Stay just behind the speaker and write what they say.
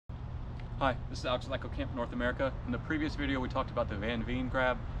Hi, this is Eijkelkamp, North America. In the previous video we talked about the Van Veen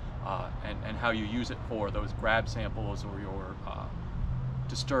grab and how you use it for those grab samples or your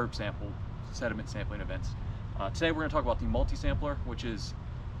disturbed sample, sediment sampling events. Today we're going to talk about the multi-sampler, which is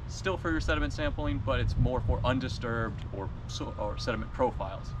still for your sediment sampling, but it's more for undisturbed or sediment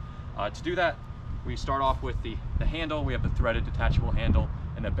profiles. To do that, we start off with the handle. We have the threaded detachable handle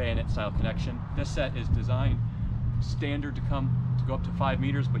and the bayonet style connection. This set is designed standard to go up to 5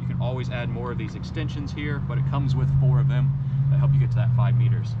 meters, but you can always add more of these extensions here, but it comes with 4 of them that help you get to that 5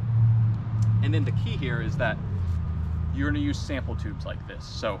 meters. And then the key here is that you're going to use sample tubes like this.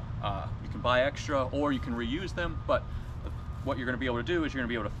 So you can buy extra or you can reuse them, but what you're going to be able to do is you're going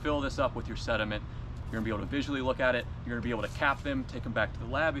to be able to fill this up with your sediment. You're going to be able to visually look at it. You're going to be able to cap them, take them back to the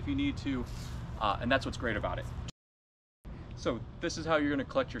lab if you need to, and that's what's great about it. So this is how you're going to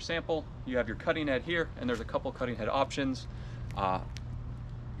collect your sample. You have your cutting head here, and there's a couple cutting head options.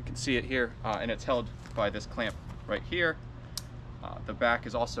 You can see it here, and it's held by this clamp right here. The back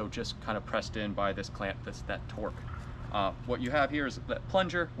is also just kind of pressed in by this clamp, that torque. What you have here is that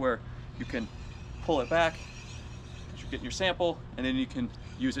plunger where you can pull it back as you're getting your sample, and then you can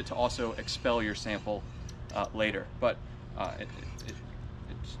use it to also expel your sample later. But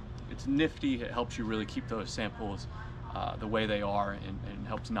it's nifty. It helps you really keep those samples the way they are and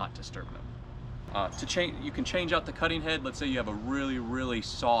helps not disturb them. You can change out the cutting head. Let's say you have a really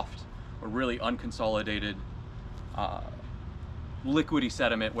soft or really unconsolidated liquidy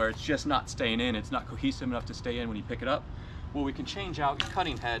sediment where it's just not staying in, it's not cohesive enough to stay in when you pick it up. Well, we can change out your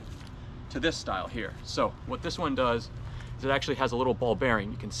cutting head to this style here. So what this one does is it actually has a little ball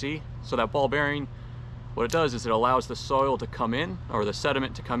bearing, you can see. So that ball bearing, what it does is it allows the soil to come in, or the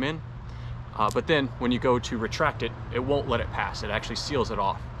sediment to come in, but then when you go to retract it, it won't let it pass. It actually seals it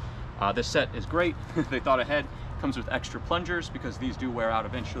off. This set is great. They thought ahead. It comes with extra plungers because these do wear out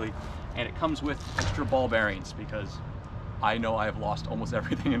eventually, and it comes with extra ball bearings because I know I have lost almost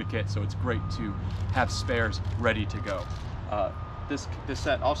everything in the kit, so it's great to have spares ready to go. This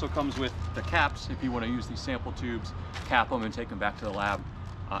set also comes with the caps if you want to use these sample tubes, cap them and take them back to the lab.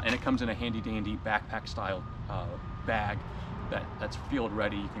 And it comes in a handy dandy backpack style bag that's field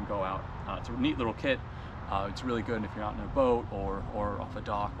ready. You can go out. It's a neat little kit. It's really good if you're out in a boat or off a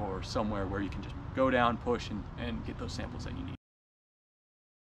dock or somewhere where you can just go down, push, and get those samples that you need.